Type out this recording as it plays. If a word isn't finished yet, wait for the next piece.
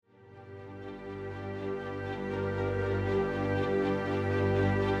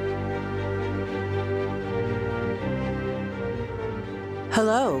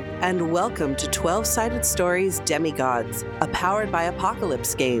Hello, and welcome to 12-Sided Stories Demigods, a Powered by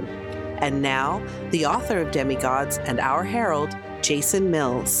Apocalypse game. And now, the author of Demigods and our herald, Jason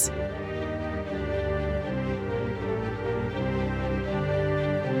Mills.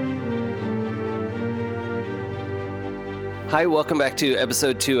 Hi, welcome back to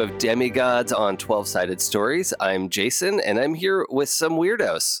episode 2 of Demigods on 12-Sided Stories. I'm Jason, and I'm here with some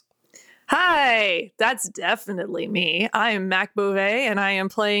weirdos. Hi, that's definitely me. I am Mac Beauvais, and I am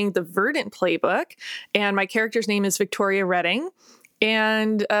playing the Verdant Playbook, and my character's name is Victoria Redding,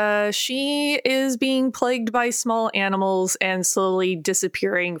 and she is being plagued by small animals and slowly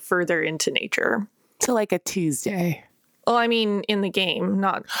disappearing further into nature. So like a Tuesday. Well, I mean, in the game,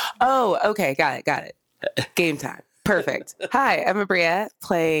 not... Oh, okay, got it. Game time. Perfect. Hi, I'm Abria,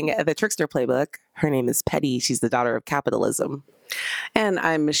 playing the Trickster Playbook. Her name is Petty. She's the daughter of capitalism. And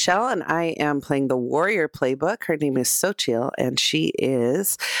I'm Michelle, and I am playing the Warrior Playbook. Her name is Xochitl, and she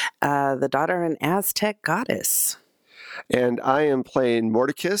is the daughter of an Aztec goddess. And I am playing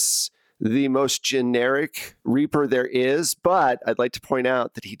Mordecus, the most generic Reaper there is, but I'd like to point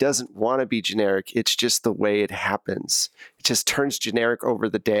out that he doesn't want to be generic. It's just the way it happens. It just turns generic over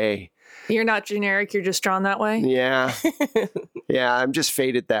the day. You're not generic, you're just drawn that way? Yeah. Yeah, I'm just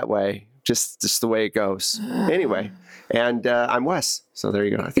fated that way. Just the way it goes. Anyway, and I'm Wes. So there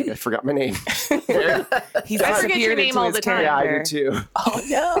you go. I think I forgot my name. He's I forget your name all the time. Yeah, I did too. Oh,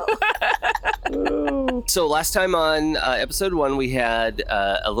 no. So last time on episode 1, we had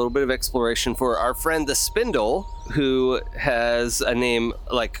a little bit of exploration for our friend the Spindle, who has a name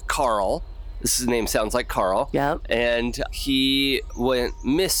like Carl. His name sounds like Carl. Yep. And he went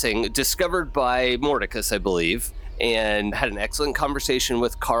missing, discovered by Mordecus, I believe, and had an excellent conversation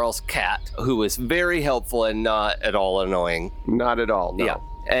with Carl's cat, who was very helpful and not at all annoying. Not at all, no. Yeah.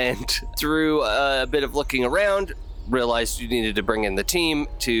 And through a bit of looking around, realized you needed to bring in the team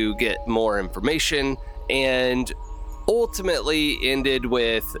to get more information, and ultimately ended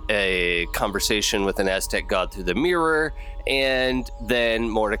with a conversation with an Aztec god through the mirror, and then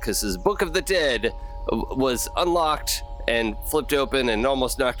Mordecus's Book of the Dead was unlocked and flipped open and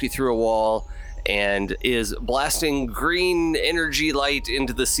almost knocked you through a wall, and is blasting green energy light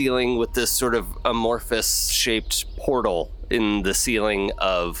into the ceiling with this sort of amorphous shaped portal in the ceiling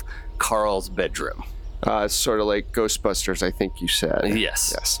of Carl's bedroom. It's sort of like Ghostbusters, I think you said.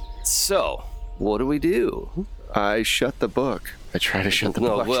 Yes. So, what do we do? I shut the book. I try to shut the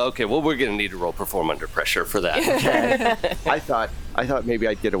book. Well, okay. Well, we're going to need to roll perform under pressure for that. Okay. I thought maybe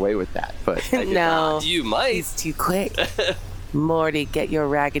I'd get away with that, but I did No. not. You might. He's too quick. Morty, get your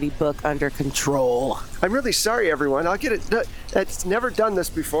raggedy book under control. I'm really sorry, everyone. I'll get it. It's never done this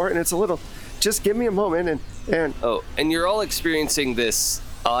before, and it's a little. Just give me a moment, and. Oh, and you're all experiencing this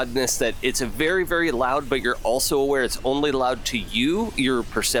oddness that it's a very, very loud, but you're also aware it's only loud to you, your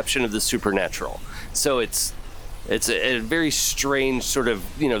perception of the supernatural. So it's a very strange sort of,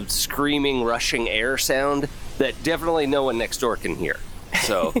 screaming, rushing air sound that definitely no one next door can hear.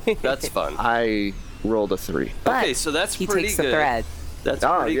 So that's fun. I rolled a 3. But okay, so that's he pretty takes good. the thread. That's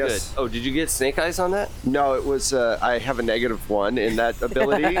pretty good. Oh, did you get snake eyes on that? No, it was. I have a -1 in that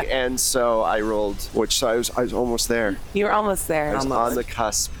ability, and so I rolled. So I was almost there. You were almost there. I was on the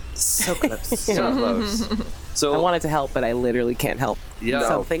cusp. So close. So close. So I wanted to help, but I literally can't help. Yeah.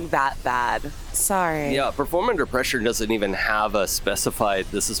 Something that bad. Sorry. Yeah, perform under pressure doesn't even have a specified,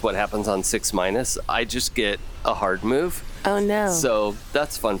 this is what happens on 6-. I just get a hard move. Oh, no. So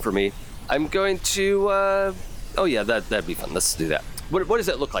that's fun for me. I'm going to, that'd be fun. Let's do that. What does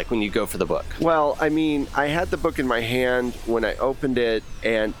it look like when you go for the book? Well, I mean, I had the book in my hand when I opened it,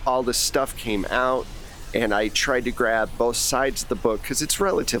 and all this stuff came out, and I tried to grab both sides of the book because it's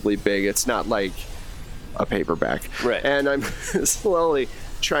relatively big. It's not like a paperback. Right. And I'm slowly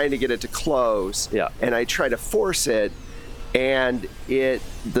trying to get it to close. Yeah. And I try to force it, and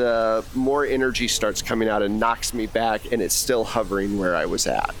the more energy starts coming out and knocks me back, and it's still hovering where I was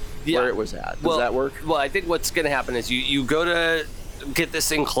at. Yeah. Where it was at. Does that work? Well, I think what's going to happen is you go to get this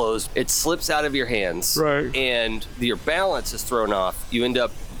thing closed, it slips out of your hands, Right. and your balance is thrown off. You end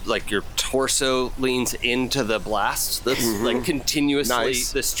up like your torso leans into the blast that's like continuously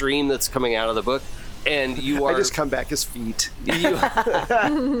Nice. the stream that's coming out of the book, and you are I just come back as feet.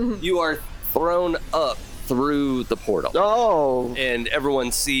 you are thrown up through the portal. Oh. And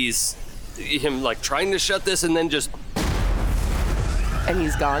everyone sees him like trying to shut this, and then just And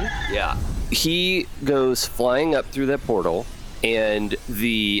he's gone. yeah. He goes flying up through that portal, and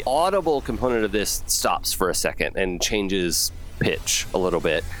the audible component of this stops for a second and changes pitch a little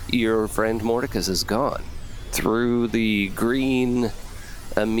bit. Your friend Mordecus is gone through the green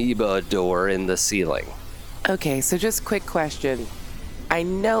amoeba door in the ceiling. Okay, so just quick question. I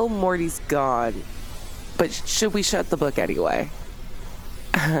know Morty's gone, but should we shut the book anyway?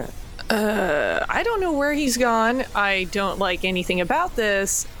 I don't know where he's gone. I don't like anything about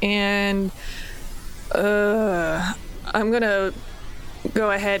this, and I'm gonna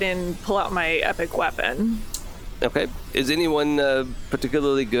go ahead and pull out my epic weapon. Okay. Is anyone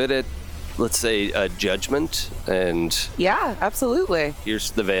particularly good at, let's say, judgment? And Yeah, absolutely.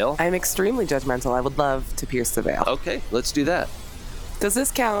 pierce the veil? I'm extremely judgmental. I would love to pierce the veil. Okay, let's do that. Does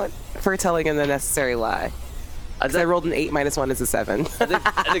this count for telling an unnecessary lie? Because I rolled an 8 minus 1 is a 7.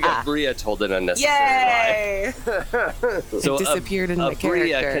 I think Bria told an unnecessary lie. So It disappeared in my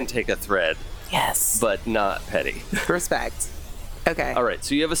Bria character. can take a thread, Yes. but not Petty. Respect. Okay. All right,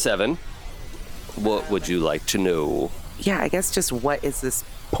 so you have a 7. What would you like to know? Yeah, I guess just what is this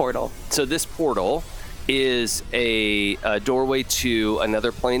portal? So this portal is a doorway to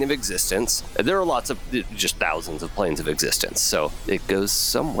another plane of existence. There are lots of, just thousands of planes of existence, so it goes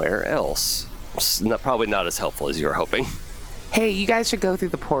somewhere else. It's probably not as helpful as you were hoping. Hey, you guys should go through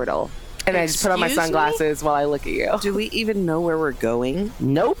the portal. And I just put on my Excuse me? sunglasses while I look at you. Do we even know where we're going?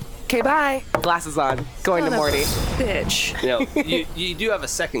 Nope. Okay, bye. Glasses on. Going to Son of a Morty. Bitch. Now, you do have a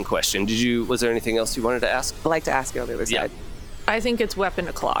second question. Was there anything else you wanted to ask? I'd like to ask you on the other Yeah. side. I think it's weapon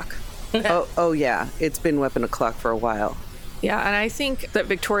o'clock. Oh yeah, it's been weapon o'clock for a while. Yeah, and I think that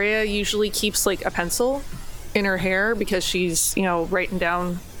Victoria usually keeps like a pencil in her hair because she's, writing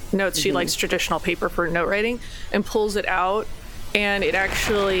down notes. She likes traditional paper for note writing, and pulls it out, and it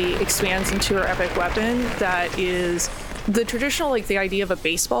actually expands into her epic weapon that is the traditional, like the idea of a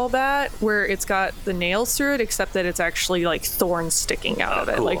baseball bat where it's got the nails through it, except that it's actually like thorns sticking out of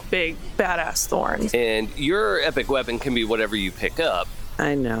it, cool. like big badass thorns. And your epic weapon can be whatever you pick up.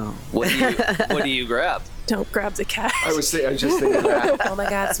 I know. What do you grab? Don't grab the cat. I was just thinking that. Oh my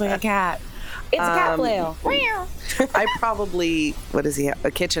God, swing a cat. It's a cat flail. I probably, what does he have?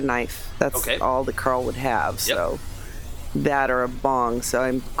 A kitchen knife. That's Okay. all that Carl would have. So that or a bong. So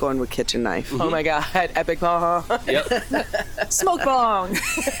I'm going with kitchen knife. Oh my God, epic ball. Yep. Smoke bong.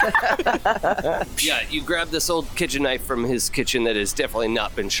 Yeah, you grab this old kitchen knife from his kitchen that has definitely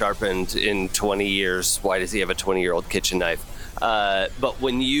not been sharpened in 20 years. Why does he have a 20-year-old kitchen knife? But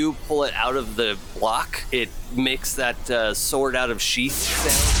when you pull it out of the block, it makes that sword out of sheath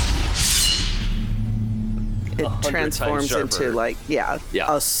sound. It 100 times transforms sharper. into Yeah.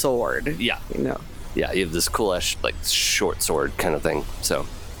 a sword. Yeah. Yeah, you have this cool-ass, short sword kind of thing. So,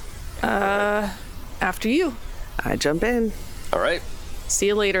 After you. I jump in. all right. See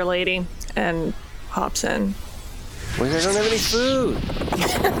you later, lady. And hops in. Wait, I don't have any food.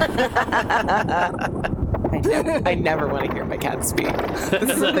 I never want to hear my cat speak. This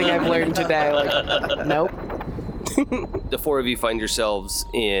is something I've learned today. Nope. The four of you find yourselves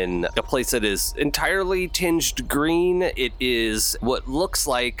in a place that is entirely tinged green. It is what looks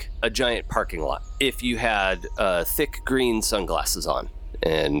like a giant parking lot if you had thick green sunglasses on.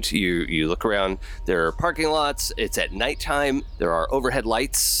 And you look around, there are parking lots. It's at nighttime. There are overhead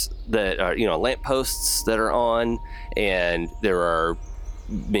lights that are, lampposts that are on, and there are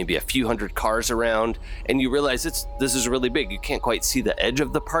maybe a few hundred cars around. And you realize this is really big. You can't quite see the edge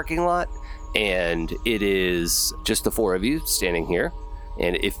of the parking lot. And it is just the four of you standing here.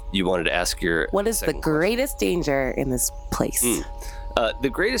 And if you wanted to ask your What is the second question. greatest danger in this place? The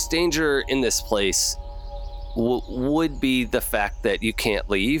greatest danger in this place would be the fact that you can't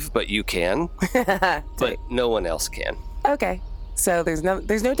leave, but you can, but no one else can. Okay. So there's no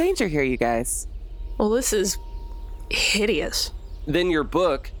danger here, you guys. Well, this is hideous. Then your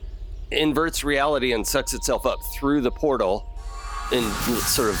book inverts reality and sucks itself up through the portal and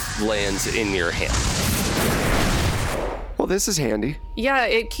sort of lands in your hand. Well, this is handy. Yeah,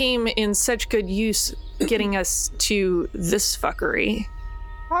 it came in such good use getting us to this fuckery.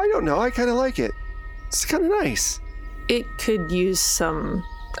 I don't know. I kind of like it. It's kind of nice. It could use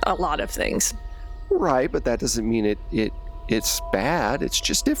a lot of things. Right, but that doesn't mean it's bad. It's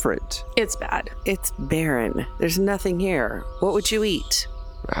just different. It's bad. It's barren. There's nothing here. What would you eat?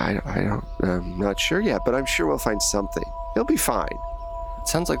 I'm not sure yet, but I'm sure we'll find something. It'll be fine. It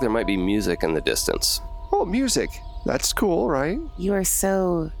sounds like there might be music in the distance. Oh, music. That's cool, right? You are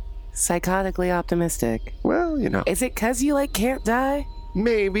so psychotically optimistic. Well, Is it because you can't die?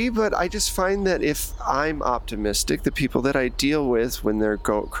 maybe, but I just find that if I'm optimistic, the people that I deal with when they're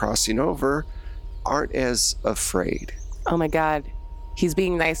crossing over aren't as afraid. Oh my God. He's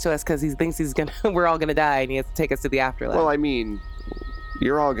being nice to us because he thinks we're all gonna die and he has to take us to the afterlife. Well, I mean,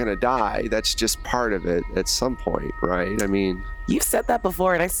 you're all gonna die. That's just part of it at some point, right? I mean, You've said that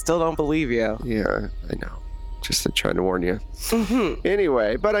before and I still don't believe you. yeah, I know. Just trying to warn you.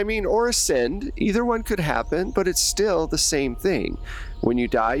 Anyway, but I mean, or ascend. Either one could happen, but it's still the same thing. When you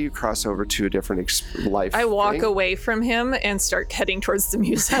die, you cross over to a different life. I walk away from him and start heading towards the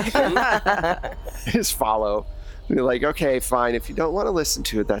music. Just follow. You're like, okay, fine. If you don't want to listen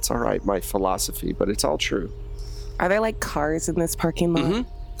to it, that's all right. My philosophy, but it's all true. Are there like cars in this parking lot?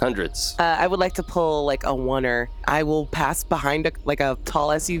 Hundreds. I would like to pull like a oneer. I will pass behind a tall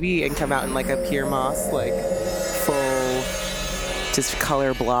SUV and come out in like a Pier Moss, like full, just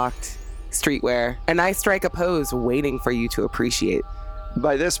color blocked streetwear. And I strike a pose waiting for you to appreciate.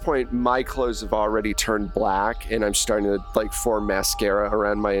 By this point, my clothes have already turned black, and I'm starting to like form mascara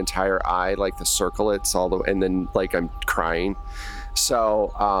around my entire eye, like the circlets, and then like I'm crying.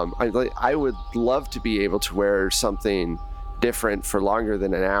 So I would love to be able to wear something different for longer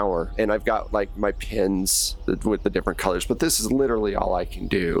than an hour, and I've got like my pins with the different colors, but this is literally all I can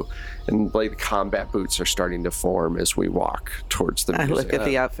do. And like the combat boots are starting to form as we walk towards the I music. look at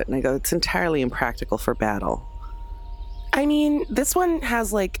the outfit and I go, it's entirely impractical for battle. I mean, this one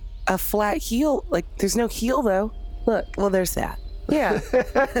has like a flat heel. Like, there's no heel though. Look, Well, there's that. yeah.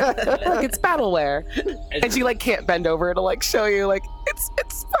 Look, it's battle wear. And she like can't bend over to like show you like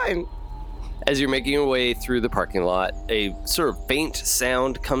it's fine. As you're making your way through the parking lot, a sort of faint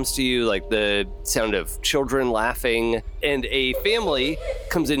sound comes to you, like the sound of children laughing, and a family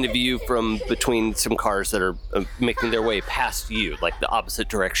comes into view from between some cars that are making their way past you, like the opposite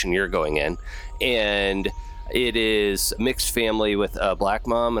direction you're going in. And it is a mixed family with a black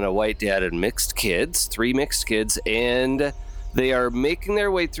mom and a white dad and mixed kids, 3 mixed kids, and they are making their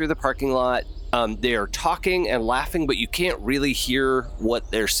way through the parking lot. They are talking and laughing, but you can't really hear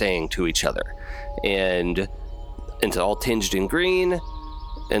what they're saying to each other. And it's all tinged in green,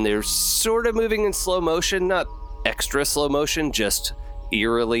 and they're sort of moving in slow motion, not extra slow motion, just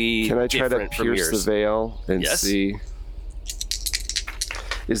eerily Can I try to different from pierce yours. the veil and Yes. see?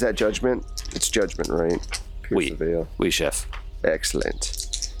 Is that judgment? It's judgment, right? Pierce the veil. We chef. Excellent.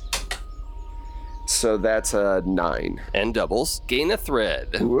 So that's a 9. And doubles. Gain a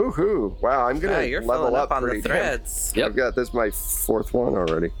thread. Woohoo! Wow, I'm gonna you're level filling up up on the pretty threads. Yep. I've got this my 4th one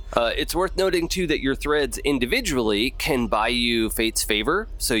already. It's worth noting, too, that your threads individually can buy you Fate's Favor,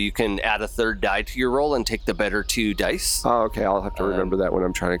 so you can add a 3rd die to your roll and take the better 2 dice. Oh, okay. I'll have to remember that when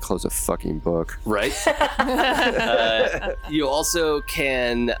I'm trying to close a fucking book. Right. You also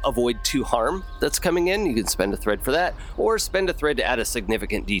can avoid 2 harm that's coming in. You can spend a thread for that, or spend a thread to add a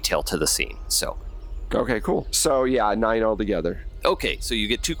significant detail to the scene. So, Okay, cool. So yeah, 9 altogether. okay, so you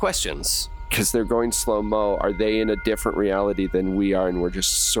get 2 questions. Because they're going slow-mo, are they in a different reality than we are, and we're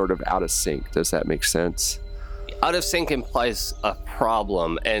just sort of out of sync? Does that make sense? Out of sync implies a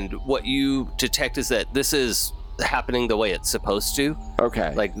problem, and what you detect is that this is happening the way it's supposed to.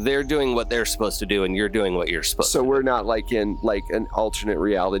 Okay. Like, they're doing what they're supposed to do, and you're doing what you're supposed to So do. we're not like in like an alternate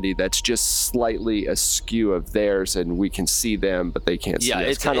reality that's just slightly askew of theirs, and we can see them, but they can't see Yeah, us.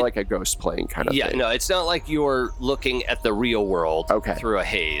 It's it's- kind of it- like a ghost playing kind of Yeah, thing. no, it's not like you're looking at the real world Okay. through a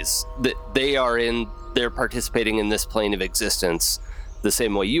haze. They're participating in this plane of existence the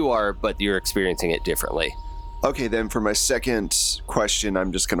same way you are, but you're experiencing it differently. Okay, then for my second question,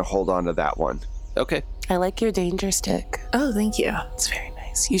 I'm just going to hold on to that one. Okay. I like your danger stick. Oh, thank you. It's very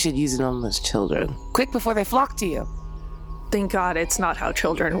nice. You should use it on those children. Quick before they flock to you. Thank God it's not how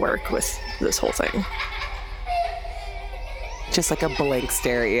children work with this whole thing. Just like a blank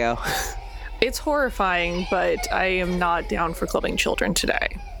stereo. It's horrifying, but I am not down for clubbing children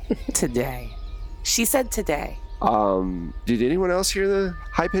today. Today. She said today. Did anyone else hear the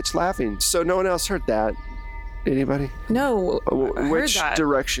high-pitched laughing? So no one else heard that. Anybody? No, I heard Which that.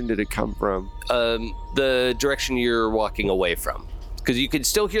 direction did it come from? The direction you're walking away from. Because you could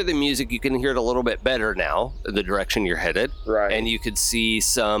still hear the music, you can hear it a little bit better now, the direction you're headed. Right. And you could see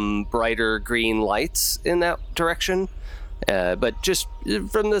some brighter green lights in that direction. But just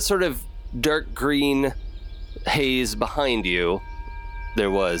from the sort of dark green haze behind you,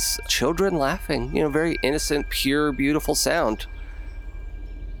 there was children laughing. Very innocent, pure, beautiful sound.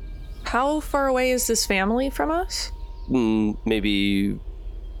 How far away is this family from us? Maybe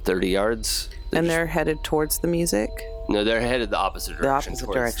 30 yards. And they're headed towards the music? No, they're headed the opposite The direction.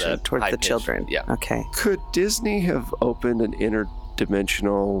 opposite direction, towards the high-pitched- children. Yeah. Okay. Could Disney have opened an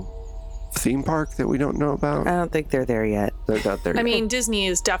interdimensional theme park that we don't know about? I don't think they're there yet. They're not there I yet. mean, Disney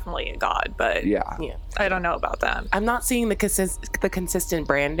is definitely a god, but Yeah. I don't know about that. I'm not seeing the consistent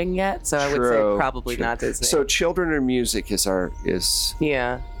branding yet, so I would True, say probably true. not Disney. So children or music is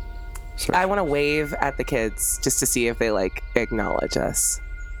yeah. sorry. I want to wave at the kids just to see if they like acknowledge us.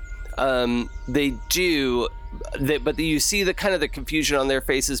 They do, but you see the kind of the confusion on their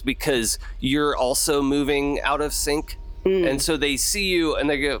faces because you're also moving out of sync. And so they see you and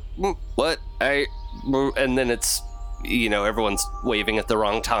they go, what? And then it's, everyone's waving at the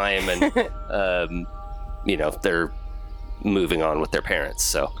wrong time and, they're moving on with their parents.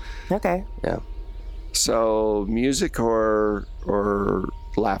 So, Okay. yeah. So music or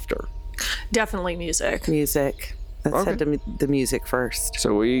laughter? Definitely music. Music. Let's head to the music first.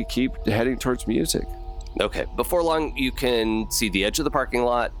 So we keep heading towards music. Okay. Before long, you can see the edge of the parking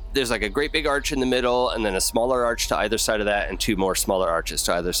lot. There's like a great big arch in the middle and then a smaller arch to either side of that and 2 more smaller arches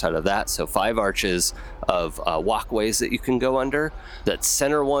to either side of that. So 5 arches of walkways that you can go under. That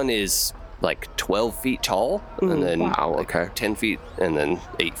center one is like 12 feet tall and then Wow, like okay. 10 feet and then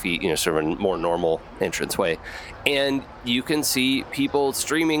 8 feet, sort of a more normal entranceway. And you can see people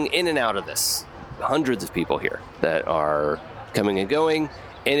streaming in and out of this. Hundreds of people here that are coming and going.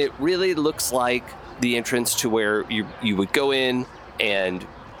 And it really looks like the entrance to where you would go in and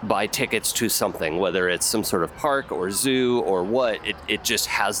buy tickets to something, whether it's some sort of park or zoo or what. It just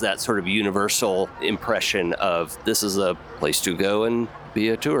has that sort of universal impression of this is a place to go and be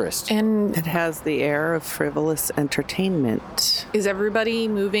a tourist. And It has the air of frivolous entertainment. is everybody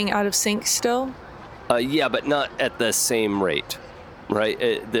moving out of sync still? Yeah, but not at the same rate, right?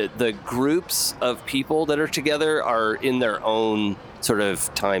 The groups of people that are together are in their own sort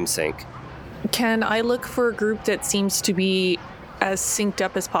of time sync. Can I look for a group that seems to be as synced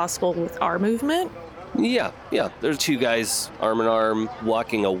up as possible with our movement? Yeah. There's 2 guys arm in arm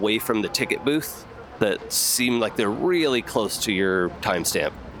walking away from the ticket booth that seem like they're really close to your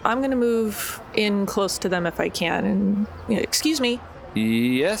timestamp. I'm going to move in close to them if I can. And excuse me.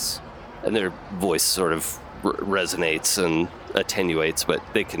 Yes. And their voice sort of resonates and attenuates, but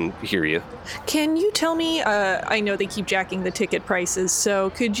they can hear you. Can you tell me, I know they keep jacking the ticket prices,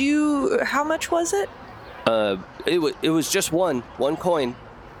 so how much was it? It was just one coin.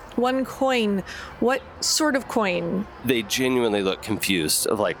 1 coin. What sort of coin? They genuinely look confused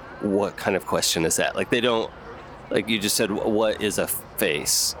of like, what kind of question is that? Like they don't, like you just said, what is a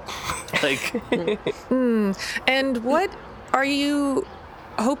face? Like, And what are you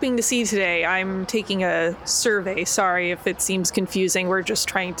hoping to see today? I'm taking a survey. Sorry if it seems confusing. We're just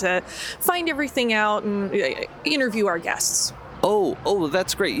trying to find everything out and interview our guests. oh,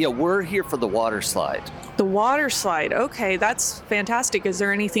 that's great. Yeah, we're here for the water slide. The water slide. Okay, that's fantastic. Is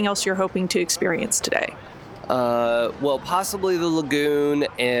there anything else you're hoping to experience today? Well, possibly the lagoon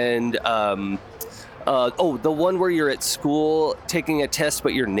and, the one where you're at school taking a test,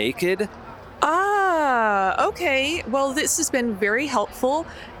 but you're naked. Okay. Well, this has been very helpful.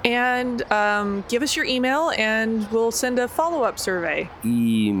 And give us your email and we'll send a follow-up survey.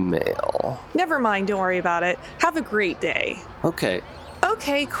 Email. Never mind. Don't worry about it. Have a great day. Okay.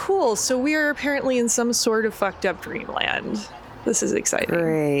 Okay, cool. So we're apparently in some sort of fucked up dreamland. This is exciting.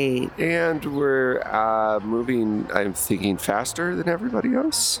 Great. And we're moving, I'm thinking, faster than everybody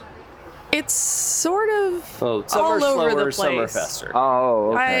else. It's sort of Oh, some all are over slower, the some are place. faster.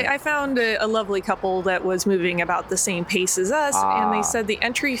 Oh, okay. I found a lovely couple that was moving about the same pace as us, and they said the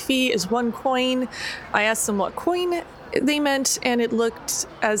entry fee is 1 coin. I asked them what coin they meant, and it looked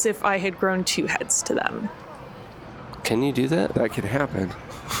as if I had grown 2 heads to them. Can you do that? That can happen.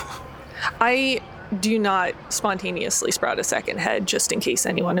 I do not spontaneously sprout a second head, just in case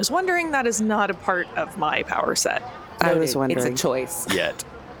anyone is wondering. That is not a part of my power set. I was Noted. wondering. It's a choice. Yet.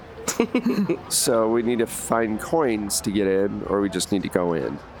 So we need to find coins to get in, or we just need to go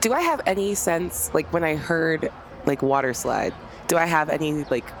in? Do I have any sense, like when I heard like water slide, do I have any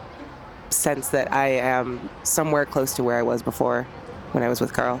like sense that I am somewhere close to where I was before when I was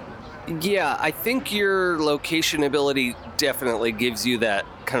with Carl? Yeah, I think your location ability definitely gives you that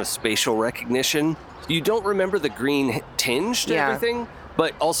kind of spatial recognition. You don't remember the green tinge to Yeah. everything,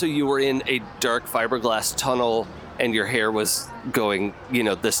 but also you were in a dark fiberglass tunnel and your hair was going,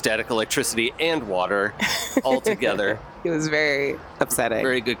 the static electricity and water all together. It was very upsetting.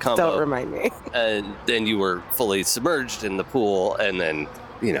 Very good combo. Don't remind me. And then you were fully submerged in the pool, and then,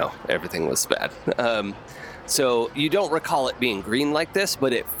 everything was bad. So you don't recall it being green like this,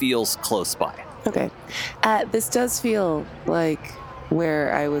 but it feels close by. Okay. This does feel like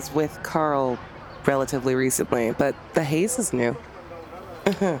where I was with Carl relatively recently, but the haze is new.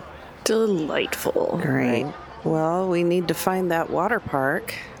 Delightful. Great. Well, we need to find that water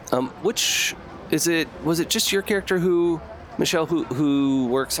park. Which is it? Was it just your character Michelle, who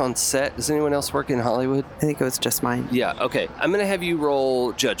works on set? Does anyone else work in Hollywood? I think it was just mine. Yeah. Okay. I'm gonna have you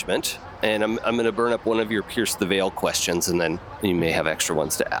roll judgment, and I'm gonna burn up one of your Pierce the Veil questions, and then you may have extra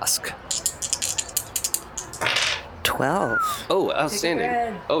ones to ask. 12. 12. Oh,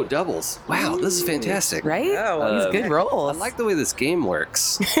 outstanding. Oh, doubles. Wow, this is fantastic. Right? Oh, These good rolls. I like the way this game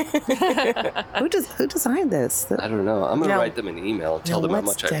works. Who designed this? I don't know. I'm going to Now- write them an email and tell them how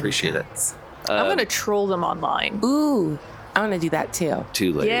much I appreciate it. I'm going to troll them online. Ooh, I want to do that too.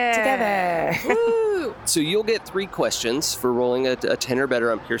 Too late. Yeah. Together. Woo! So you'll get 3 questions for rolling a 10 or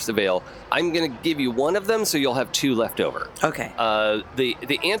better on Pierce the Veil. I'm going to give you one of them, so you'll have 2 left over. Okay.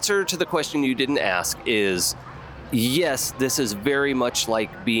 The answer to the question you didn't ask is yes, this is very much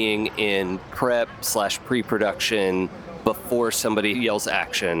like being in prep/pre-production before somebody yells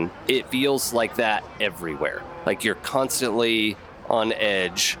action. It feels like that everywhere. Like you're constantly on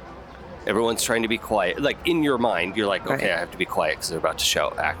edge. Everyone's trying to be quiet. Like in your mind, you're like, okay, Right. I have to be quiet because they're about to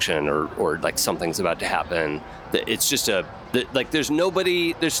shout action or like something's about to happen. It's just there's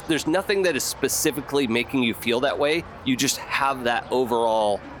nothing that is specifically making you feel that way. You just have that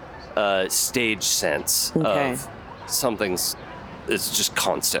overall stage sense Okay. of something's. It's just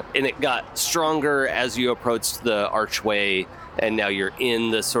constant, and it got stronger as you approached the archway, and now you're in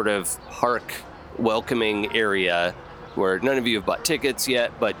the sort of park welcoming area where none of you have bought tickets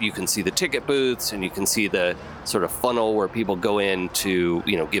yet, but you can see the ticket booths and you can see the sort of funnel where people go in to,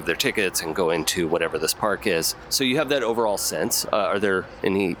 give their tickets and go into whatever this park is. So you have that overall sense. Are there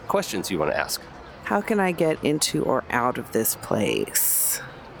any questions you want to ask? How can I get into or out of this place?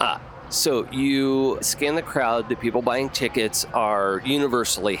 So you scan the crowd. The people buying tickets are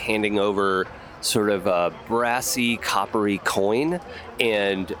universally handing over sort of a brassy, coppery coin,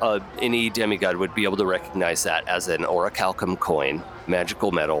 and any demigod would be able to recognize that as an orichalcum coin,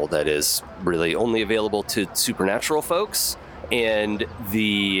 magical metal that is really only available to supernatural folks. And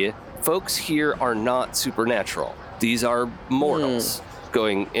the folks here are not supernatural. These are mortals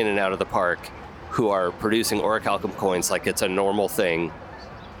going in and out of the park who are producing orichalcum coins like it's a normal thing,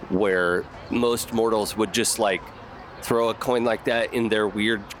 where most mortals would just like throw a coin like that in their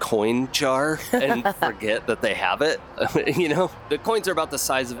weird coin jar and forget that they have it. The coins are about the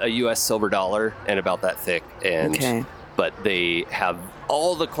size of a US silver dollar and about that thick. And Okay. but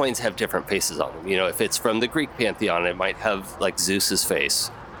all the coins have different faces on them. If it's from the Greek pantheon, it might have like Zeus's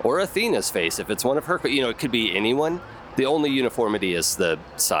face or Athena's face. If it's one of her, it could be anyone. The only uniformity is the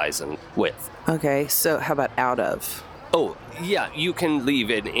size and width. Okay, so how about out of? Oh, yeah, you can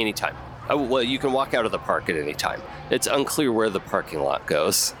leave at any time. Well, you can walk out of the park at any time. It's unclear where the parking lot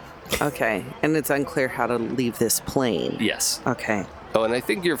goes. Okay, and it's unclear how to leave this plane. Yes. Okay. Oh, and I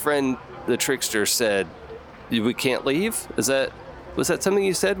think your friend, the trickster, said we can't leave? Was that something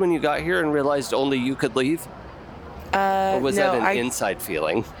you said when you got here and realized only you could leave? Or was no, that an inside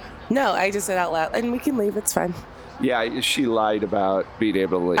feeling? No, I just said out loud, and we can leave. It's fine. Yeah, she lied about being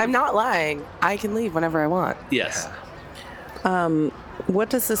able to leave. I'm not lying. I can leave whenever I want. Yes.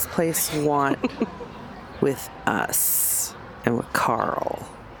 What does this place want with us and with Carl?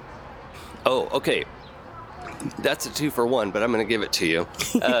 Oh, okay. That's a 2-for-1, but I'm going to give it to you.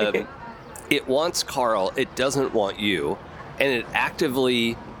 It wants Carl. It doesn't want you. And it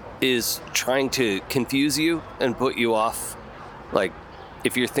actively is trying to confuse you and put you off. Like,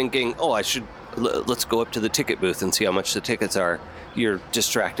 if you're thinking, oh, let's go up to the ticket booth and see how much the tickets are, you're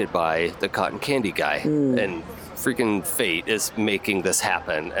distracted by the cotton candy guy. And freaking fate is making this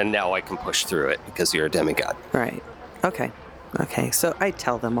happen. And now I can push through it because you're a demigod. Right. Okay. So I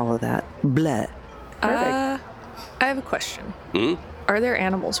tell them all of that. Blah. I have a question. Are there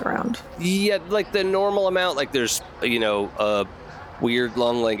animals around? Yeah, like the normal amount. Like there's, a weird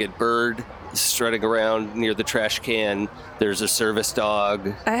long-legged bird strutting around near the trash can. There's a service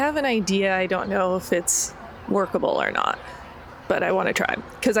dog. I have an idea. I don't know if it's workable or not, but I want to try.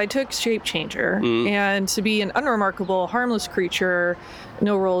 Because I took Shape Changer, and to be an unremarkable, harmless creature,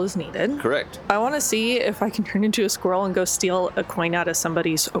 no roll is needed. Correct. I want to see if I can turn into a squirrel and go steal a coin out of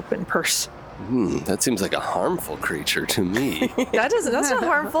somebody's open purse. That seems like a harmful creature to me. That's not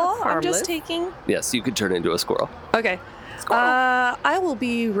harmful. I'm Harmless. just taking. Yes, you could turn into a squirrel. Okay. I will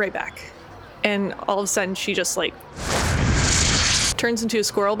be right back. And all of a sudden, she just like turns into a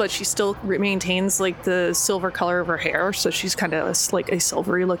squirrel, but she still maintains like the silver color of her hair. So she's kind of like a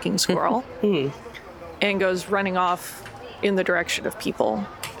silvery looking squirrel and goes running off in the direction of people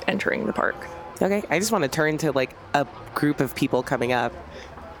entering the park. Okay. I just want to turn to like a group of people coming up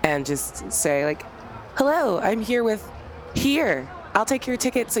and just say like, hello, I'm here. I'll take your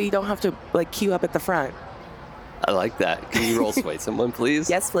ticket so you don't have to like queue up at the front. I like that. Can you roll sway someone, please?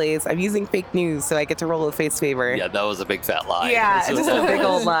 Yes, please. I'm using fake news so I get to roll a face favor. Yeah, that was a big fat lie. Yeah, This it's was just a big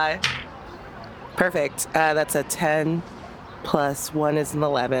old lie. Perfect. That's a 10 plus 1 is an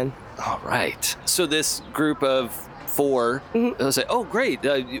 11. All right. So this group of 4. I was like, oh, great.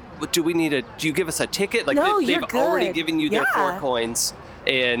 Do you give us a ticket? Like, No, they've you're already good. given you their 4 Yeah. coins.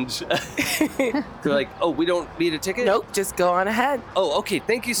 And they're like, oh, we don't need a ticket? Nope, just go on ahead. Oh, okay.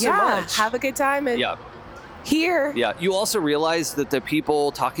 Thank you so yeah, much. have a good time. And Yeah. here. Yeah, you also realize that the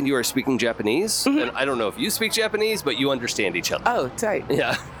people talking to you are speaking Japanese. And I don't know if you speak Japanese, but you understand each other. Oh, tight.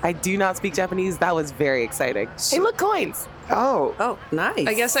 Yeah. I do not speak Japanese. That was very exciting. Hey, look, coins. Oh, Oh, nice.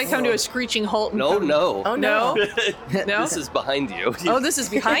 I guess I come to a screeching halt. And No, come- no. Oh, no. No? This is behind you. Oh, this is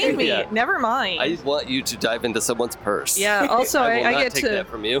behind me. Yeah. Never mind. I want you to dive into someone's purse. Yeah. Also, I will I not get take to. that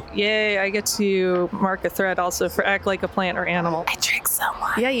from you. Yay! I get to mark a threat also for act like a plant or animal. I tricked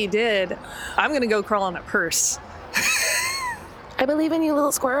someone. Yeah, you did. I'm gonna go crawl in a purse. I believe in you,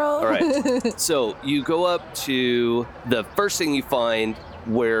 little squirrel. All right. So you go up to the first thing you find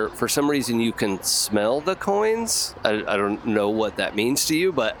where for some reason you can smell the coins. I don't know what that means to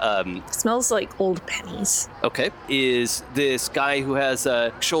you, but Smells like old pennies. okay. Is this guy who has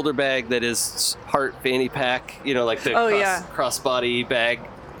a shoulder bag that is heart fanny pack, like the crossbody bag,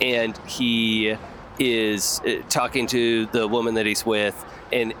 and he is talking to the woman that he's with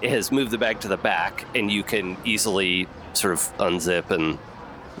and has moved the bag to the back, and you can easily sort of unzip and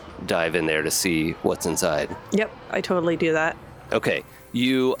dive in there to see what's inside. Yep, I totally do that. Okay,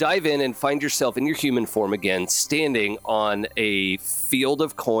 you dive in and find yourself in your human form again, standing on a field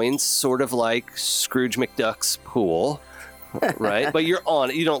of coins, sort of like Scrooge McDuck's pool, right? But you're on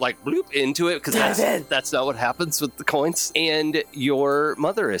it. You don't like bloop into it because that's not what happens with the coins. And your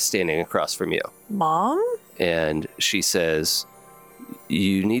mother is standing across from you. Mom? And she says,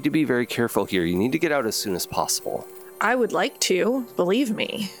 you need to be very careful here. You need to get out as soon as possible. I would like to, believe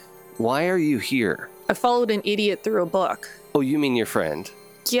me. Why are you here? I followed an idiot through a book. Oh, you mean your friend?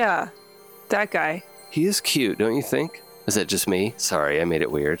 Yeah, that guy. He is cute, don't you think? Is that just me? Sorry, I made it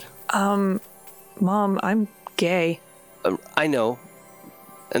weird. Mom, I'm gay. I know.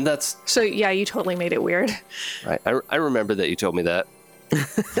 And that's So yeah, you totally made it weird. right. I remember that you told me that.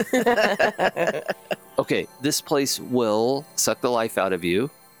 Okay, this place will suck the life out of you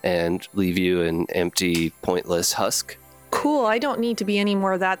and leave you an empty, pointless husk. Cool, I don't need to be any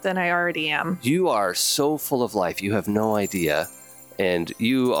more of that than I already am. You are so full of life, you have no idea. And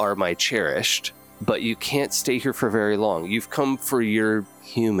you are my cherished, but you can't stay here for very long. You've come for your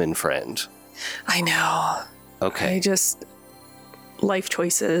human friend. I know. Okay. Life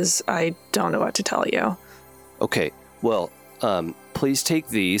choices, I don't know what to tell you. Okay, well, please take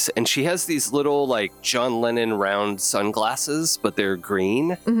these. And she has these little, like, John Lennon round sunglasses, but they're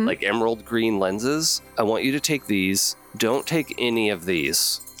green, like emerald green lenses. I want you to take these. Don't take any of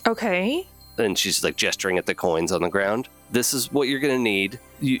these. Okay. And she's, like, gesturing at the coins on the ground. This is what you're going to need.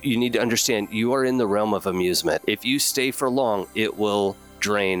 You need to understand you are in the realm of amusement. If you stay for long, it will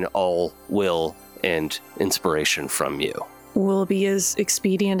drain all will and inspiration from you. We'll be as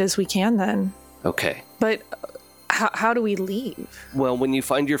expedient as we can then. Okay. But how do we leave? Well, when you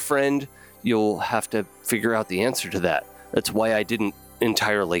find your friend, you'll have to figure out the answer to that. That's why I didn't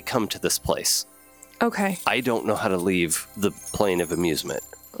entirely come to this place. Okay. I don't know how to leave the plane of amusement.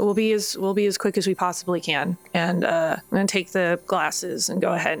 We'll be as quick as we possibly can. And I'm gonna take the glasses and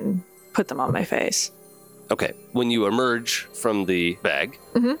go ahead and put them on my face. Okay, when you emerge from the bag,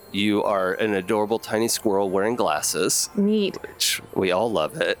 you are an adorable tiny squirrel wearing glasses, Neat. which we all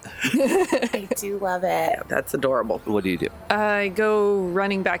love it. I do love it. That's adorable. What do you do I go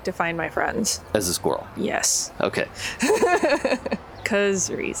running back to find my friends. as a squirrel? Yes. Okay, 'Cause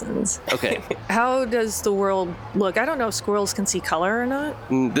reasons. okay. How does the world look? I don't know if squirrels can see color or not.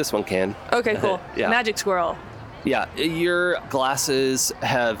 This one can. Okay, cool. Yeah. Magic squirrel. Yeah, your glasses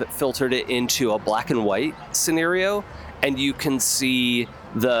have filtered it into a black and white scenario, and you can see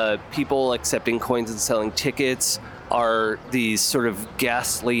the people accepting coins and selling tickets are these sort of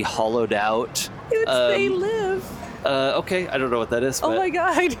ghastly, hollowed out. They live. Okay, I don't know what that is. Oh but my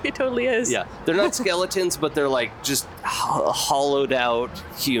god, it totally is. yeah, they're not skeletons, but they're like just hollowed out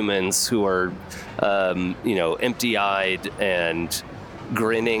humans who are, empty-eyed and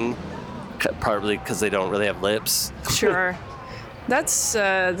grinning. Partly because they don't really have lips. Sure. This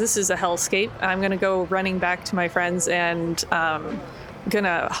is a hellscape. I'm gonna go running back to my friends and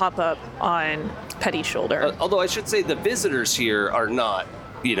gonna hop up on Petty's shoulder. Although I should say the visitors here are not,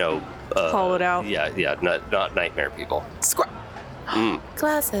 Hollowed out. Yeah, not nightmare people.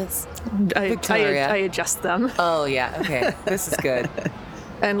 Glasses. I Victoria. adjust them Oh, yeah. Okay. This is good.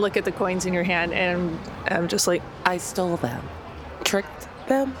 and look at the coins in your hand, and I'm just like, I stole them. Tricked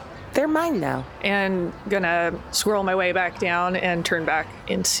them. They're mine now. and gonna swirl my way back down and turn back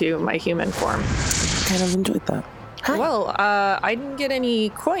into my human form. Kind of enjoyed that. Hi. Well, I didn't get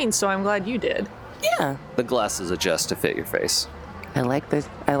any coins, so I'm glad you did. Yeah. The glasses adjust to fit your face. I like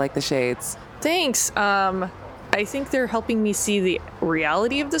the shades. Thanks. I think they're helping me see the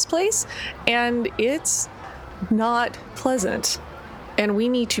reality of this place, and it's not pleasant. And we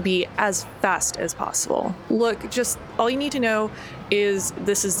need to be as fast as possible. Look, just all you need to know is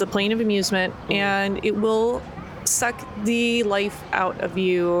this is the plane of amusement, and it will suck the life out of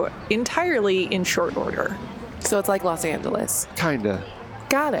you entirely in short order. So it's like Los Angeles. Kinda.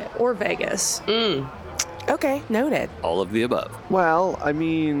 Got it. Or Vegas. Okay, noted. All of the above. Well, I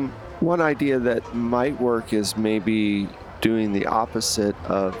mean, one idea that might work is maybe doing the opposite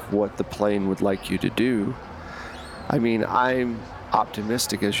of what the plane would like you to do. I mean, I'm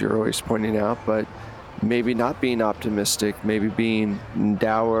optimistic, as you're always pointing out, but maybe not being optimistic, maybe being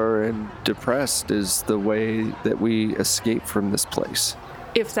dour and depressed is the way that we escape from this place.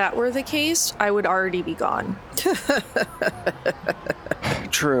 If that were the case, I would already be gone.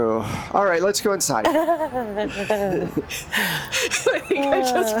 True. All right, let's go inside. I think I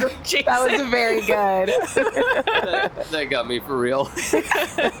just broke Jason. That was very good. That got me for real.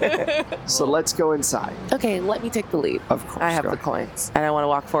 So let's go inside. Okay, let me take the lead. Of course. I have go the ahead. coins, and I want to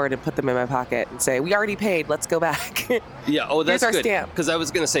walk forward and put them in my pocket and say, "We already paid. Let's go back." Yeah, oh, that's Here's our good. stamp. Because I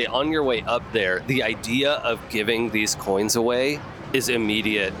was going to say, on your way up there, the idea of giving these coins away is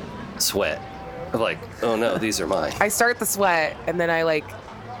immediate sweat. Like, oh no, these are mine. I start the sweat, and then I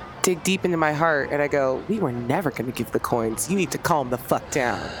dig deep into my heart, and I go, "We were never going to give the coins. You need to calm the fuck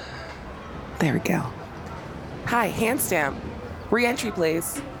down." There we go. Hi, hand stamp. Re-entry,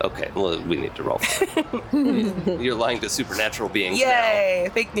 please. Okay, well, we need to roll. You're lying to supernatural beings now. Yay!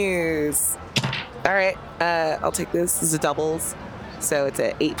 Fake news. All right, I'll take this. This is a doubles, so it's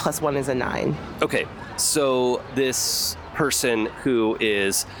a 8 + 1 is a 9. Okay, so this person who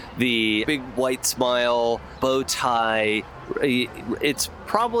is the big white smile, bow tie, it's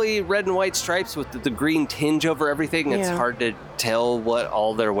probably red and white stripes with the green tinge over everything. It's Yeah. hard to tell what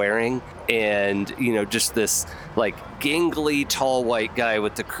all they're wearing. And, just this like gangly tall white guy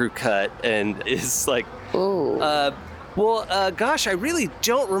with the crew cut and is like, Ooh. gosh, I really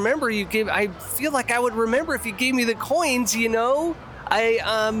don't remember I feel like I would remember if you gave me the coins,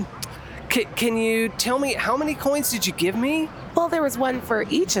 Can you tell me how many coins did you give me? Well, there was one for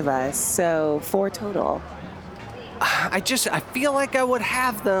each of us, so 4 total. I feel like I would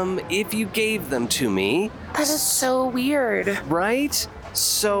have them if you gave them to me, That is so weird. right?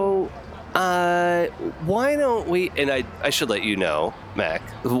 So, why don't we, and I should let you know, Mac,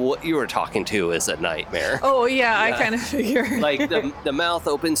 what you were talking to is a nightmare. Oh, yeah, I kind of figured. Like the mouth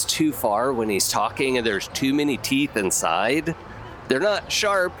opens too far when he's talking and there's too many teeth inside. They're not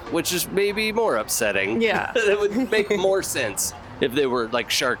sharp, which is maybe more upsetting. Yeah. It would make more sense if they were like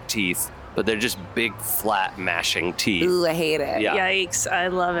shark teeth, but they're just big, flat, mashing teeth. Ooh, I hate it. Yeah. Yikes, I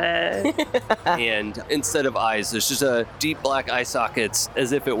love it. And instead of eyes, there's just a deep black eye sockets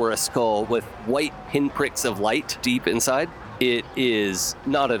as if it were a skull with white pinpricks of light deep inside. It is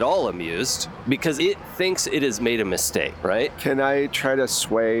not at all amused because it thinks it has made a mistake, right? Can I try to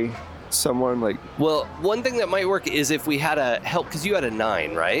sway someone? Well, one thing that might work is if we had a help, because you had a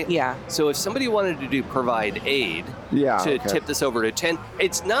 9, right? Yeah. So if somebody wanted to do provide aid Yeah. to okay. tip this over to 10,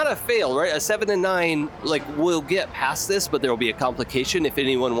 it's not a fail, right? A 7 and 9, we'll get past this, but there will be a complication if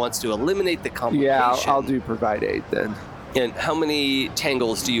anyone wants to eliminate the complication. Yeah, I'll do provide aid then. And how many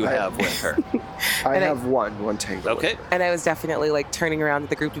tangles do you have with her? I And I- have one tangle. Okay. And I was definitely turning around to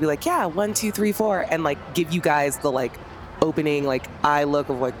the group to be like, yeah, 1, 2, 3, 4, and give you guys the opening eye look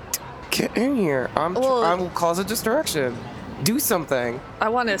of get in here. I'm cause a distraction. Do something. I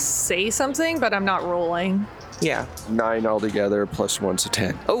want to say something, but I'm not rolling. Yeah. 9 altogether, plus 1's a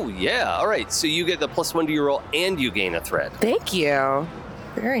 10. Oh, yeah. All right. So you get the +1 to your roll and you gain a thread. Thank you.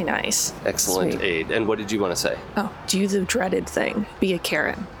 Very nice. Excellent Sweet. aid. And what did you want to say? Oh, do the dreaded thing. Be a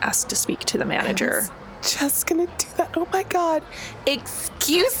Karen. Ask to speak to the manager. Just gonna do that. Oh my god.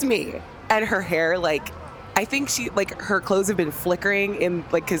 Excuse me. And her hair, I think she, her clothes have been flickering in,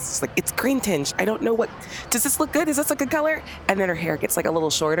 because it's green tinge. I don't know what, does this look good? Is this a good color? And then her hair gets a little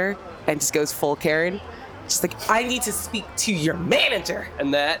shorter and just goes full Karen. She's I need to speak to your manager.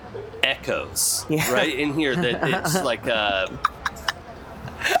 And that echoes Yeah. right in here that it's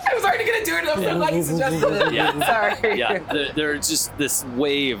I was already gonna do it. I'm glad you suggested it. Yeah. Sorry. yeah, there are just this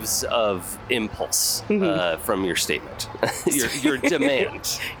waves of impulse from your statement, your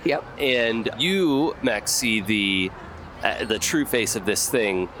demand. Yep. And you, Max, see the true face of this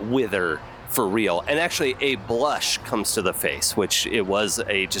thing wither for real. And actually a blush comes to the face, which it was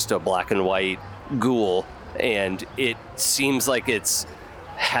just a black and white ghoul. And it seems like it's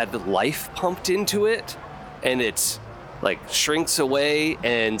had life pumped into it. And it's shrinks away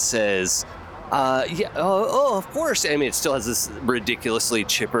and says, Yeah. Of course. I mean, it still has this ridiculously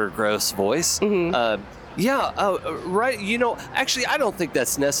chipper, gross voice. Right. Actually, I don't think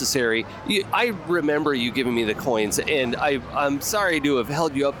that's necessary. I remember you giving me the coins, and I'm sorry to have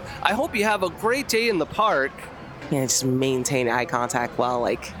held you up. I hope you have a great day in the park. Yeah, just maintain eye contact while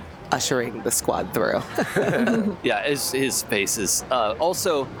like ushering the squad through. Yeah, his face is.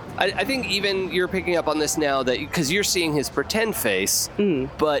 Also, I think even you're picking up on this now that because you're seeing his pretend face,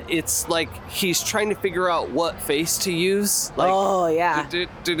 but it's like he's trying to figure out what face to use. Like, oh yeah.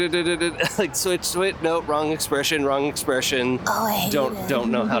 Like switch. No, wrong expression. Oh,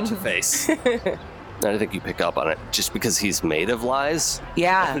 Don't know how to face. And I think you pick up on it just because he's made of lies.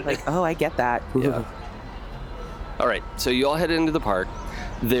 Yeah. Like, oh, I get that. Yeah. All right, so you all head into the park.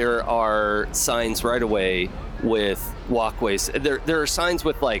 There are signs right away with walkways. There are signs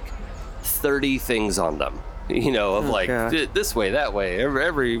with like 30 things on them, of this way, that way,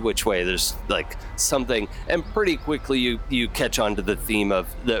 every which way. There's like something, and pretty quickly you catch on to the theme of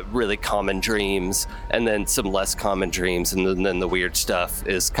the really common dreams, and then some less common dreams, and then the weird stuff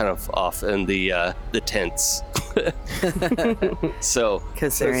is kind of off in the tents. So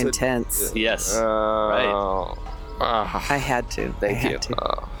Because they're intense. yes, right. I had to. Thank you.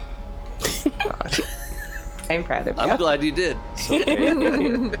 I'm proud of you. I'm glad you did.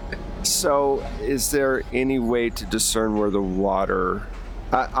 So, is there any way to discern where the water?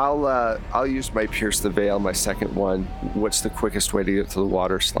 I'll use my Pierce the Veil, my second one. What's the quickest way to get to the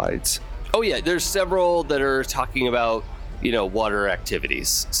water slides? Oh yeah, there's several that are talking about water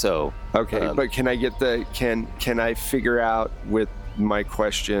activities. So Okay, but can I get can I figure out with my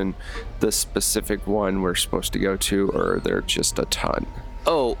question the specific one we're supposed to go to, or are there just a ton?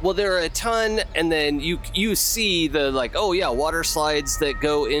 Oh, well, there are a ton, and then you see the water slides that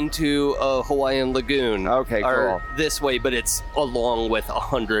go into a Hawaiian lagoon. Okay, are cool. this way, but it's along with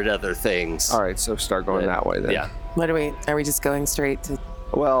 100 other things. All right, so start going that way then. Yeah. What are we just going straight to?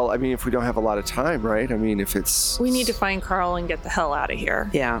 Well, I mean, if we don't have a lot of time, right? I mean, if it's... We need to find Carl and get the hell out of here.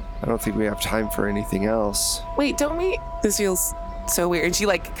 Yeah. I don't think we have time for anything else. Wait, don't we? This feels so weird. And she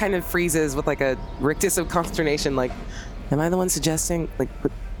like kind of freezes with like a rictus of consternation. Like, am I the one suggesting? Like,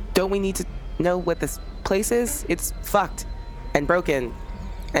 don't we need to know what this place is? It's fucked and broken,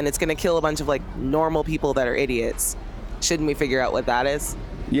 and it's gonna kill a bunch of like normal people that are idiots. Shouldn't we figure out what that is?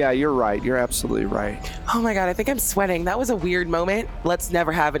 Yeah, you're right. You're absolutely right. Oh my god, I think I'm sweating. That was a weird moment. Let's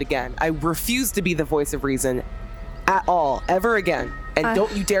never have it again. I refuse to be the voice of reason at all, ever again. And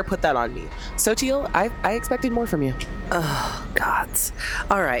don't you dare put that on me. Sotiel, I expected more from you. Oh, gods.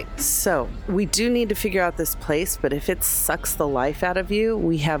 All right, so we do need to figure out this place, but if it sucks the life out of you,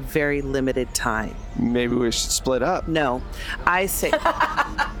 we have very limited time. Maybe we should split up. No, I say...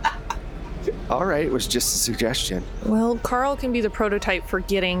 All right, it was just a suggestion. Well, Carl can be the prototype for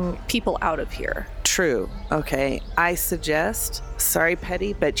getting people out of here. True. Okay, I suggest... Sorry,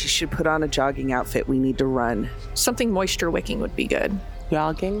 Petty, but you should put on a jogging outfit. We need to run. Something moisture wicking would be good.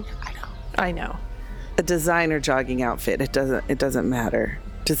 Jogging? I know. A designer jogging outfit. It doesn't matter.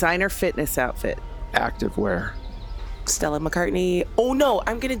 Designer fitness outfit. Active wear. Stella McCartney. Oh no,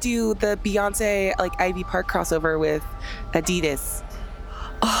 I'm gonna do the Beyonce like Ivy Park crossover with Adidas.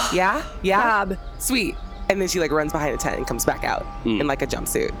 Yeah? Fab. Sweet. And then she like runs behind a tent and comes back out in like a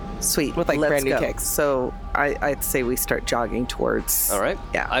jumpsuit. Sweet. With, like, Let's brand new go. kicks. So I'd say we start jogging towards... All right.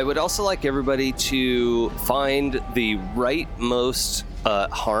 Yeah. I would also like everybody to find the rightmost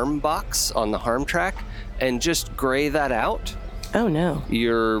harm box on the harm track and just gray that out. Oh no.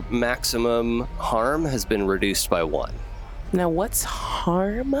 Your maximum harm has been reduced by 1. Now what's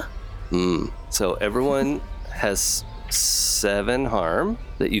harm? So everyone has 7 harm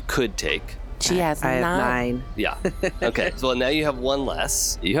that you could take. She has I have 9. Yeah. Okay. So now you have 1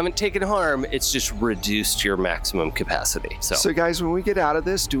 less. You haven't taken harm. It's just reduced your maximum capacity. So guys, when we get out of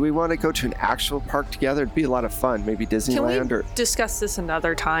this, do we want to go to an actual park together? It'd be a lot of fun. Maybe Can Disneyland we or... discuss this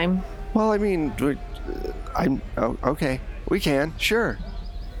another time? Well, I mean, okay. We can, sure.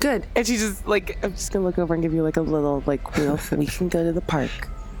 Good. And she just like, I'm just gonna look over and give you like a little like, we can go to the park.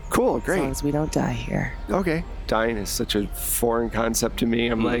 Cool, As great. long as we don't die here. Okay. Dying is such a foreign concept to me.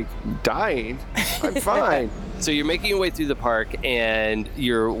 I'm like, dying? I'm fine. So you're making your way through the park and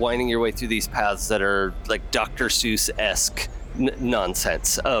you're winding your way through these paths that are like Dr. Seuss-esque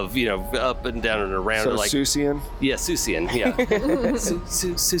nonsense of, up and down and around. So like, Susian? Yeah, Seussian, yeah.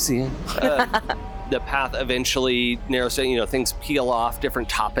 Seussian. The path eventually narrows down, things peel off, different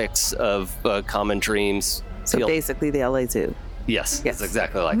topics of common dreams. So basically the LA Zoo. Yes, Yes. it's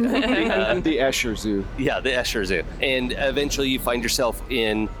exactly like that. The Escher Zoo. Yeah, the Escher Zoo. And eventually you find yourself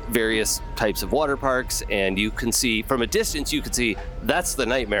in various types of water parks, and you can see, from a distance, you can see that's the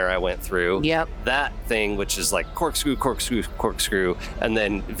nightmare I went through. Yep. That thing, which is like corkscrew, corkscrew, corkscrew, and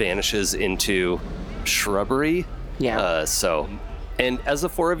then vanishes into shrubbery. Yeah. And as the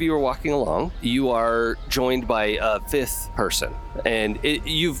four of you are walking along, you are joined by a fifth person. And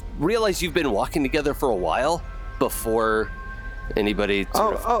you've realized you've been walking together for a while before anybody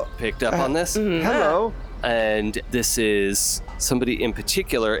sort of picked up on this. Hello. And this is somebody in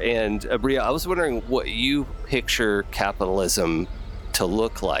particular. And Bria, I was wondering what you picture capitalism to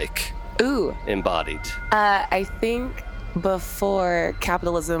look like Ooh. embodied. I think before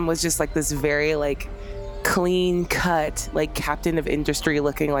capitalism was just like this very like clean cut, like captain of industry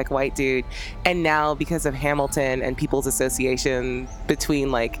looking like white dude. And now because of Hamilton and people's association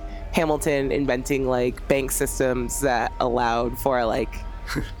between like Hamilton inventing like bank systems that allowed for like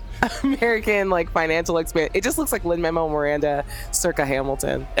American like financial expansion, it just looks like Lin-Manuel Miranda circa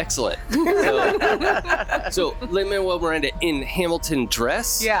Hamilton. Excellent. So Lin-Manuel Miranda in Hamilton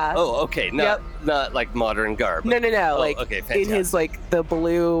dress? Yeah. Oh, okay. Not like modern garb. No, Oh, like okay, in fantastic. his like the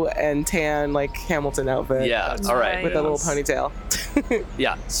blue and tan like Hamilton outfit. Yeah, all right. With a little ponytail.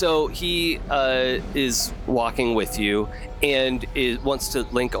 Yeah, so he is walking with you and wants to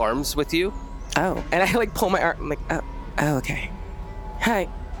link arms with you. Oh, and I like pull my arm. I'm like, oh, okay. Hi,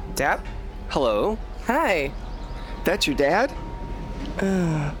 Dad. Hello. Hi. That's your dad?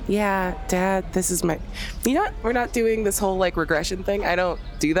 Yeah, Dad. This is my. You know what? We're not doing this whole like regression thing. I don't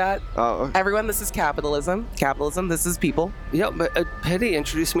do that. Oh, Everyone, this is capitalism. Capitalism. This is people. Yeah, but Petty,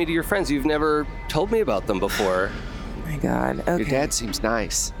 introduce me to your friends. You've never told me about them before. Oh my God. Okay. your dad seems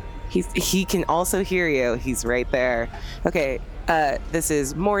nice. He can also hear you. He's right there. Okay. This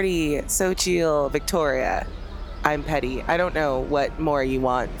is Morty, Xochitl, Victoria. I'm Petty. I don't know what more you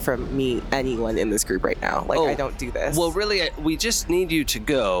want from me, anyone in this group right now. Like, I don't do this. Well, really, we just need you to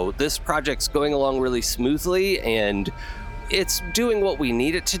go. This project's going along really smoothly, and it's doing what we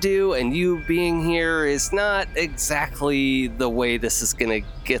need it to do, and you being here is not exactly the way this is going to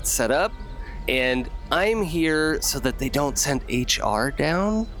get set up. And I'm here so that they don't send HR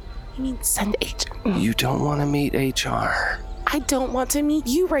down. You mean send HR? You don't want to meet HR. I don't want to meet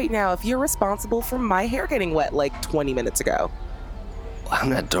you right now if you're responsible for my hair getting wet like 20 minutes ago. I'm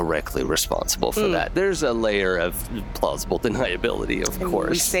not directly responsible for that. There's a layer of plausible deniability, of And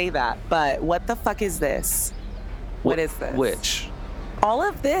course. we say that, but what the fuck is this? What is this? Which? All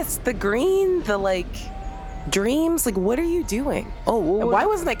of this, the green, the like dreams, like what are you doing? Oh, well, And why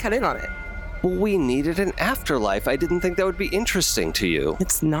wasn't I cut in on it? well, we needed an afterlife. I didn't think that would be interesting to you.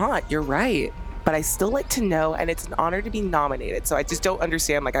 It's not, you're right. But I still like to know, and it's an honor to be nominated. So I just don't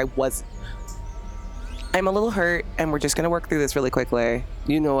understand, like I'm a little hurt, and we're just gonna work through this really quickly.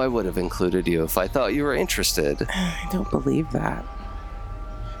 You know, I would have included you if I thought you were interested. I don't believe that.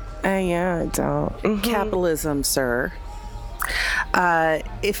 Yeah, I don't. Mhm. Capitalism, sir.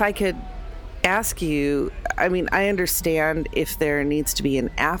 If I could ask you, I mean, I understand if there needs to be an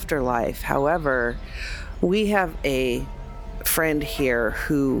afterlife. However, we have a friend here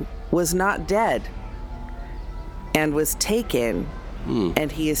who was not dead and was taken,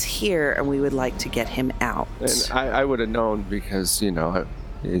 and he is here, and we would like to get him out. And I would have known because, you know,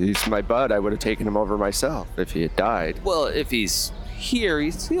 he's my bud. I would have taken him over myself if he had died. Well, if he's here,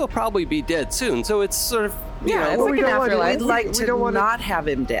 he'll probably be dead soon. So it's sort of, you Yeah, know, it's Well, like we an don't want to- afterlife. We'd like we to don't wanna- not have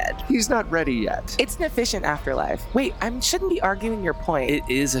him dead. He's not ready yet. It's an efficient afterlife. Wait, I shouldn't be arguing your point. it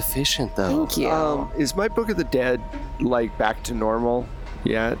is efficient, though. Thank you. Is my Book of the Dead like back to normal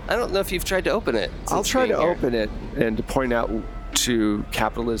yet? I don't know if you've tried to open it. I'll since try to being here. open it and to point out to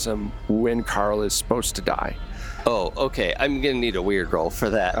capitalism when Carl is supposed to die. Oh, okay. I'm going to need a weird roll for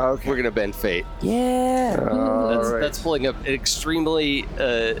that. Okay. We're going to bend fate. Yeah. That's pulling up an extremely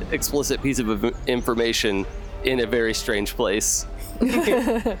explicit piece of information in a very strange place.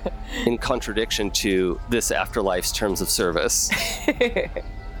 In contradiction to this afterlife's terms of service.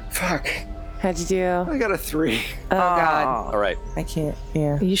 Fuck. How'd you do? I got a 3. Oh, God. All right. I can't.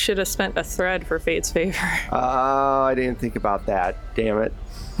 Yeah. You should have spent a thread for Fate's favor. Oh, I didn't think about that. Damn it.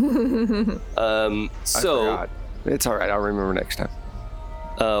 I forgot. It's all right. I'll remember next time.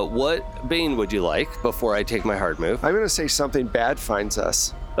 What bane would you like before I take my hard move? I'm going to say something bad finds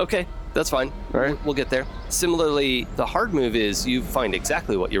us. Okay, that's fine. All right. We'll get there. Similarly, the hard move is you find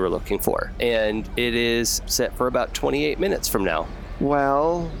exactly what you were looking for, and it is set for about 28 minutes from now.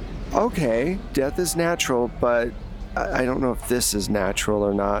 Well, okay. Death is natural, but I don't know if this is natural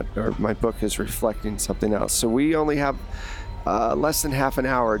or not, or my book is reflecting something else. So we only have less than half an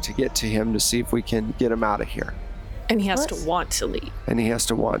hour to get to him to see if we can get him out of here. And he has to want to leave. And he has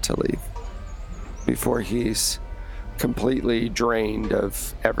to want to leave before he's completely drained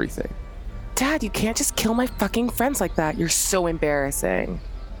of everything. Dad, you can't just kill my fucking friends like that. You're so embarrassing.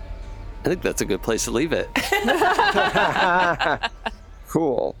 I think that's a good place to leave it.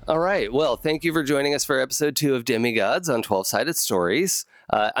 Cool. All right. Well, thank you for joining us for episode 2 of Demigods on 12-Sided Stories.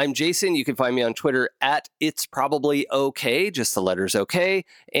 I'm Jason. You can find me on Twitter at It's Probably Okay, just the letters OK.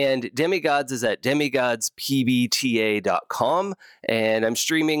 And Demigods is at demigodspbta.com. And I'm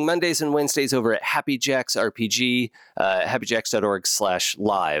streaming Mondays and Wednesdays over at Happy Jacks RPG,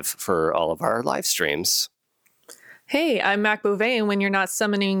 happyjacks.org/live for all of our live streams. Hey, I'm Mac Beauvais, and when you're not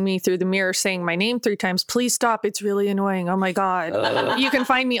summoning me through the mirror saying my name 3 times, please stop. It's really annoying. Oh my God. You can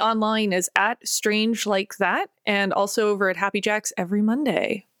find me online as at Strange Like That, and also over at Happy Jacks every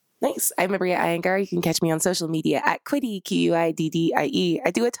Monday. Nice. I'm Maria Iyengar. You can catch me on social media at Quiddy, Quiddie.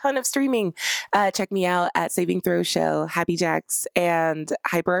 I do a ton of streaming. Check me out at Saving Throw Show, Happy Jacks, and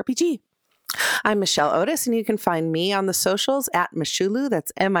Hyper RPG. I'm Michelle Otis, and you can find me on the socials at Michulu.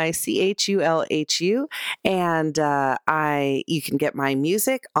 That's Michulhu. And you can get my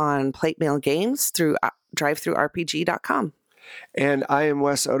music on Plate Mail Games through drivethrurpg.com. And I am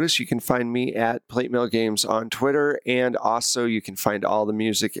Wes Otis. You can find me at Plate Mail Games on Twitter. And also you can find all the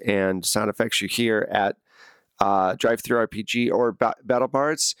music and sound effects you hear at DriveThruRPG or Battle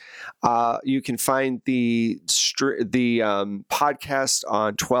Bards. You can find the podcast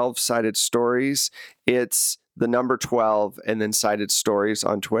on 12-Sided Stories. It's the number 12 and then Sided Stories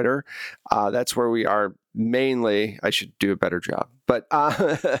on Twitter. That's where we are mainly. I should do a better job, but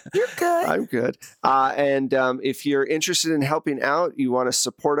You're good. I'm good. And if you're interested in helping out, you want to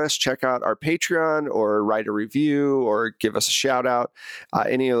support us, check out our Patreon or write a review or give us a shout out.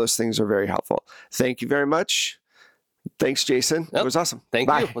 Any of those things are very helpful. Thank you very much. Thanks, Jason. It was awesome. Thank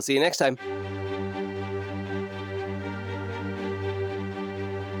Bye. you. We'll see you next time.